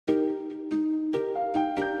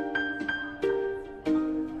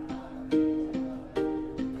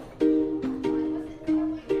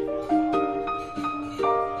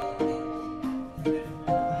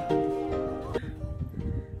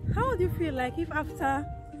like if after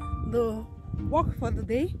the walk for the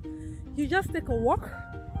day, you just take a walk,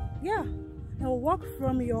 yeah, a walk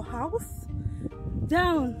from your house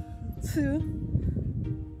down to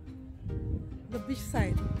the beach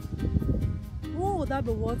side. What would that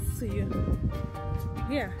be worth to you?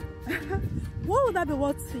 Yeah. What would that be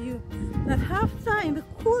worth to you? That after, in the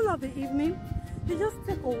cool of the evening, you just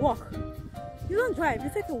take a walk. You don't drive,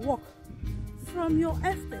 you take a walk from your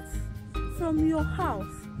estate, from your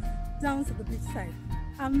house down to the beach side.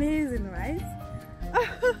 Amazing, right?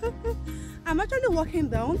 I'm actually walking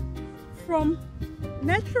down from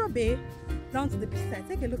Metrobay down to the beach side.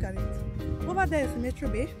 Take a look at it. Over there is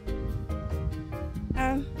Metrobay,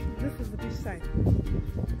 and this is the beach side.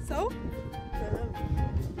 So,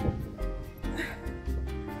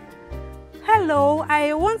 hello,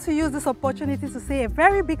 I want to use this opportunity to say a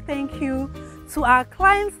very big thank you to our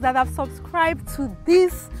clients that have subscribed to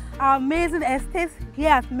this amazing estate here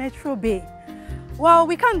at Metrobay. Well,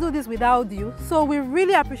 we can't do this without you, so we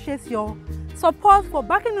really appreciate your support for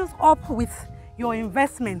backing us up with your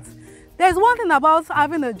investment. There's one thing about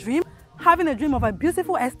having a dream of a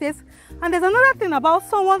beautiful estate, and there's another thing about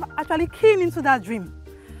someone actually keying into that dream.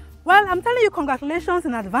 Well, I'm telling you congratulations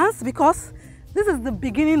in advance, because this is the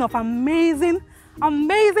beginning of amazing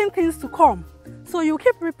things to come. So you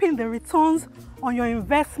keep reaping the returns on your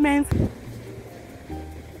investment.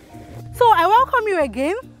 So I welcome you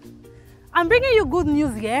again. I'm bringing you good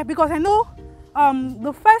news here, because I know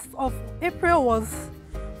the 1st of April was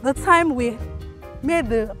the time we made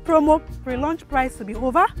the promo pre-launch price to be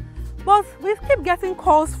over, but we keep getting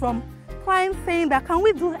calls from clients saying that can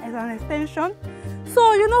we do as an extension.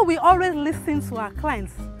 So you know, we always listen to our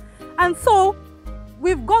clients, and so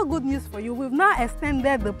we've got good news for you. We've now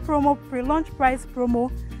extended the promo pre-launch price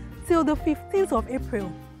promo till the 15th of April.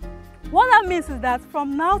 What that means is that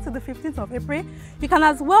from now to the 15th of April, you can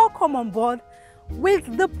as well come on board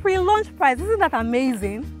with the pre-launch price. Isn't that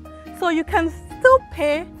amazing? So you can still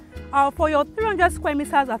pay for your 300 square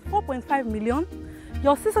meters at 4.5 million,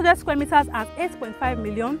 your 600 square meters at 8.5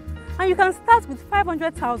 million, and you can start with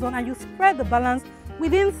 500,000 and you spread the balance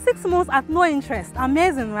within 6 months at no interest.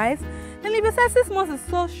 Amazing, right? And if you say 6 months is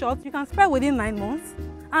so short, you can spread within 9 months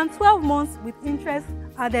and 12 months with interest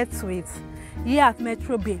added to it here at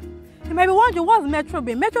Metrobay. You may be wondering, what's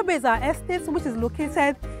Metrobay? Metrobay is our estate which is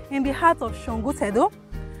located in the heart of Shongotedo,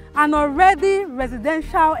 an already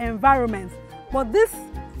residential environment. But this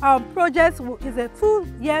project is a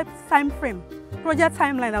 2-year project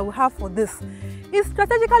timeline that we have for this. It's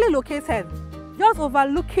strategically located just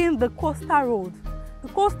overlooking the coastal road. The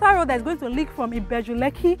coastal road that is going to lead from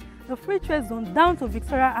Ibeju-Lekki, the free trade zone, down to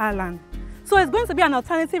Victoria Island. So it's going to be an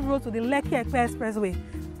alternative road to the Lekki-Epe Expressway.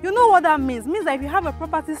 You know what that means? It means that if you have a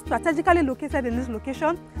property strategically located in this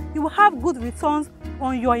location, you will have good returns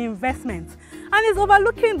on your investment. And it's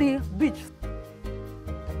overlooking the beach.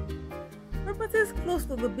 Properties close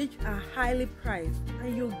to the beach are highly priced,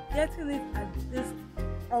 and you're getting it at this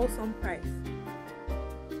awesome price.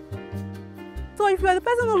 So if you're the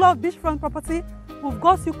person who loves beachfront property, we've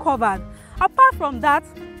got you covered. Apart from that,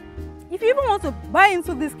 if you even want to buy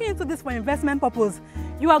into this, key into this for investment purpose,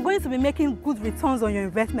 you are going to be making good returns on your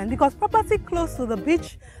investment, because property close to the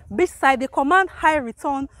beach side, they command high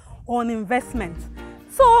return on investment.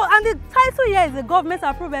 So, and the title here is a government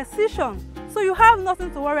approved excision. So you have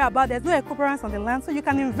nothing to worry about. There's no encumbrance on the land, so you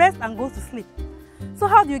can invest and go to sleep. So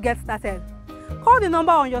how do you get started? Call the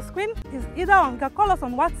number on your screen. It's either you can call us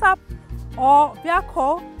on WhatsApp or via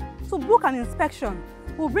call to book an inspection.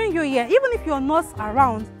 We'll bring you here. Even if you're not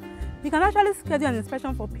around, you can actually schedule an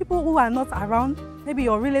inspection for people who are not around. Maybe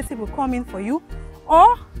your relative will come in for you,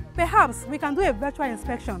 or perhaps we can do a virtual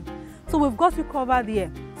inspection. So we've got you covered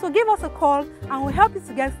here. So give us a call and we'll help you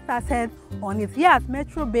to get started on it here at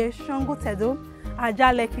Metrobay, Shongotedo,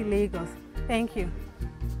 Lekki, Lagos. Thank you.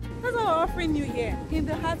 That's what we're offering you here in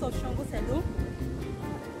the heart of Shongotedo,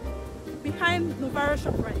 behind Novara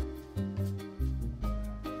ShopRite.